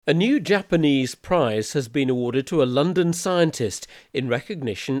A new Japanese prize has been awarded to a London scientist in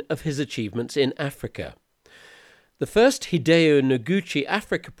recognition of his achievements in Africa. The first Hideo Noguchi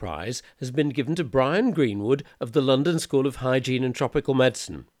Africa Prize has been given to Brian Greenwood of the London School of Hygiene and Tropical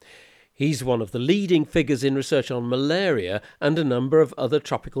Medicine. He's one of the leading figures in research on malaria and a number of other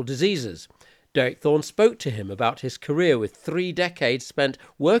tropical diseases. Derek Thorne spoke to him about his career with 3 decades spent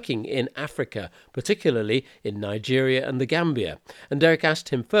working in Africa, particularly in Nigeria and the Gambia. And Derek asked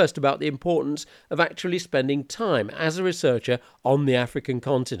him first about the importance of actually spending time as a researcher on the African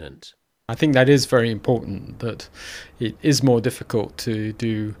continent. I think that is very important, that it is more difficult to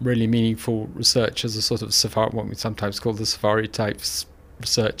do really meaningful research as a sort of safari, what we sometimes call the safari types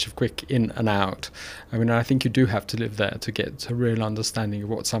research of quick in and out. I mean, I think you do have to live there to get a real understanding of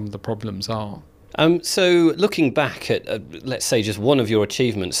what some of the problems are. So looking back at, let's say, just one of your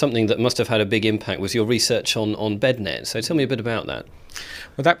achievements, something that must have had a big impact was your research on BedNet. So tell me a bit about that.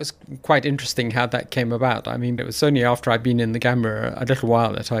 Well, that was quite interesting how that came about. I mean, it was only after I'd been in the Gambia a little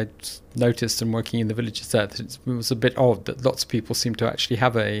while that I noticed, and working in the villages there, that it was a bit odd that lots of people seemed to actually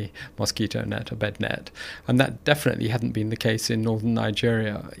have a mosquito net, a bed net. And that definitely hadn't been the case in northern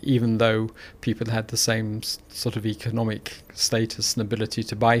Nigeria, even though people had the same sort of economic status and ability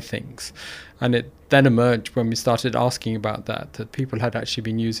to buy things. And it then emerged when we started asking about that people had actually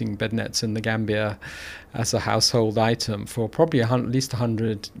been using bed nets in the Gambia as a household item for probably at least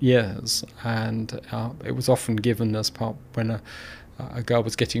 100 years. And it was often given as part when a girl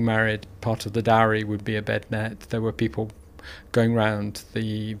was getting married, part of the dowry would be a bed net. There were people going around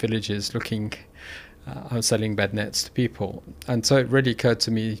the villages looking, selling bed nets to people. And so it really occurred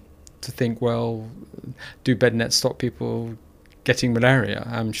to me to think, well, do bed nets stop people getting malaria?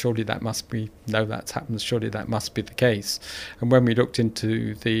 Surely that must be, no, that's happened, surely that must be the case. And when we looked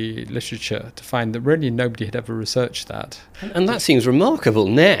into the literature to find that really nobody had ever researched that. And that seems remarkable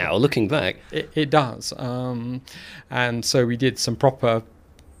now, looking back. It does. And so we did some proper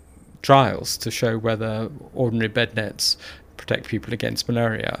trials to show whether ordinary bed nets protect people against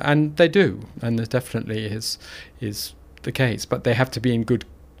malaria. And they do, and there definitely is the case, but they have to be in good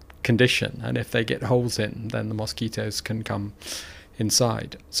condition, and if they get holes in, then the mosquitoes can come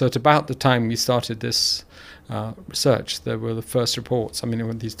inside. So at about the time we started this research, there were the first reports, I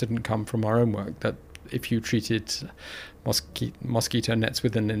mean, these didn't come from our own work, that if you treated mosquito nets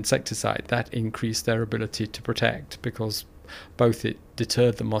with an insecticide, that increased their ability to protect, because both it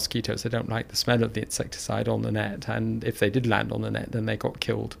deterred the mosquitoes, they don't like the smell of the insecticide on the net, and if they did land on the net, then they got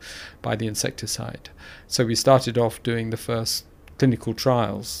killed by the insecticide. So we started off doing the first clinical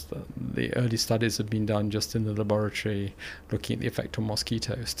trials. The early studies had been done just in the laboratory, looking at the effect on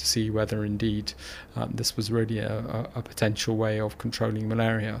mosquitoes to see whether indeed this was really a potential way of controlling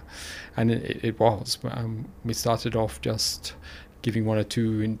malaria. And it was. We started off just giving 1 or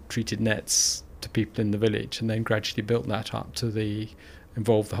 2 treated nets to people in the village, and then gradually built that up to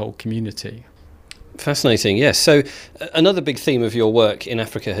involve the whole community. Fascinating, yes. So another big theme of your work in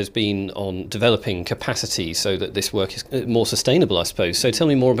Africa has been on developing capacity so that this work is more sustainable, I suppose. So tell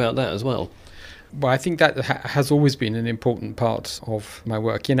me more about that as well. Well, I think that has always been an important part of my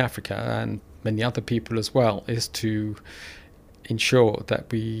work in Africa, and many other people as well, is to ensure that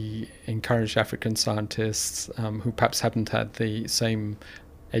we encourage African scientists who perhaps haven't had the same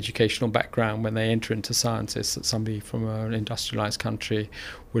educational background when they enter into sciences that somebody from an industrialized country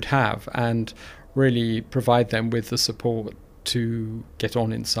would have, and really provide them with the support to get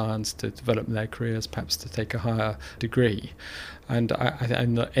on in science, to develop their careers, perhaps to take a higher degree. And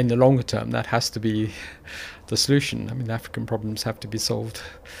in the longer term, that has to be the solution. I mean, African problems have to be solved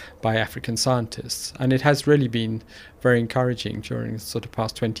by African scientists. And it has really been very encouraging during the sort of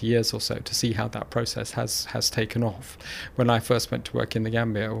past 20 years or so to see how that process has taken off. When I first went to work in the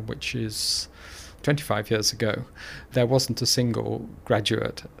Gambia, which is 25 years ago, there wasn't a single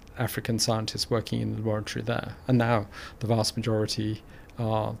graduate African scientists working in the laboratory there. And now the vast majority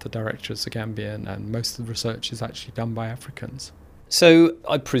are the directors are Gambian, and most of the research is actually done by Africans. So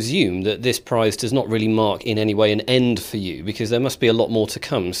I presume that this prize does not really mark in any way an end for you, because there must be a lot more to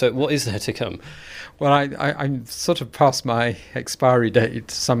come. So what is there to come? Well, I'm sort of past my expiry date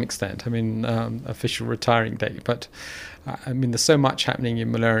to some extent. I mean, official retiring date. But I mean, there's so much happening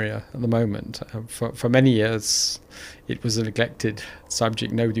in malaria at the moment. For many years, it was a neglected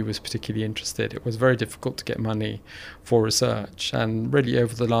subject. Nobody was particularly interested. It was very difficult to get money for research. And really,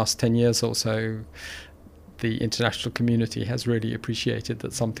 over the last 10 years or so, the international community has really appreciated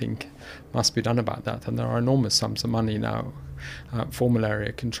that something must be done about that. And there are enormous sums of money now for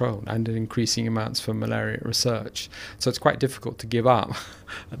malaria control and in increasing amounts for malaria research. So it's quite difficult to give up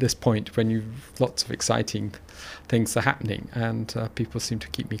at this point when you've lots of exciting things are happening, and people seem to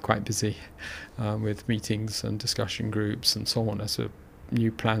keep me quite busy with meetings and discussion groups and so on as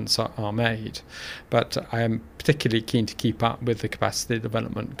new plans are made. But I am particularly keen to keep up with the capacity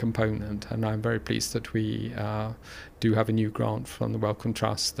development component, and I'm very pleased that we do have a new grant from the Wellcome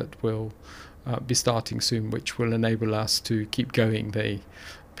Trust that will be starting soon, which will enable us to keep going the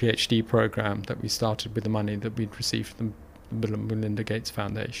PhD programme that we started with the money that we'd received from the Bill and Melinda Gates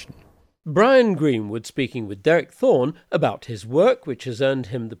Foundation. Brian Greenwood speaking with Derek Thorne about his work, which has earned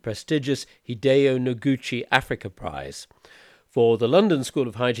him the prestigious Hideo Noguchi Africa Prize. For the London School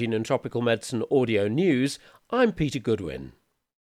of Hygiene and Tropical Medicine Audio News, I'm Peter Goodwin.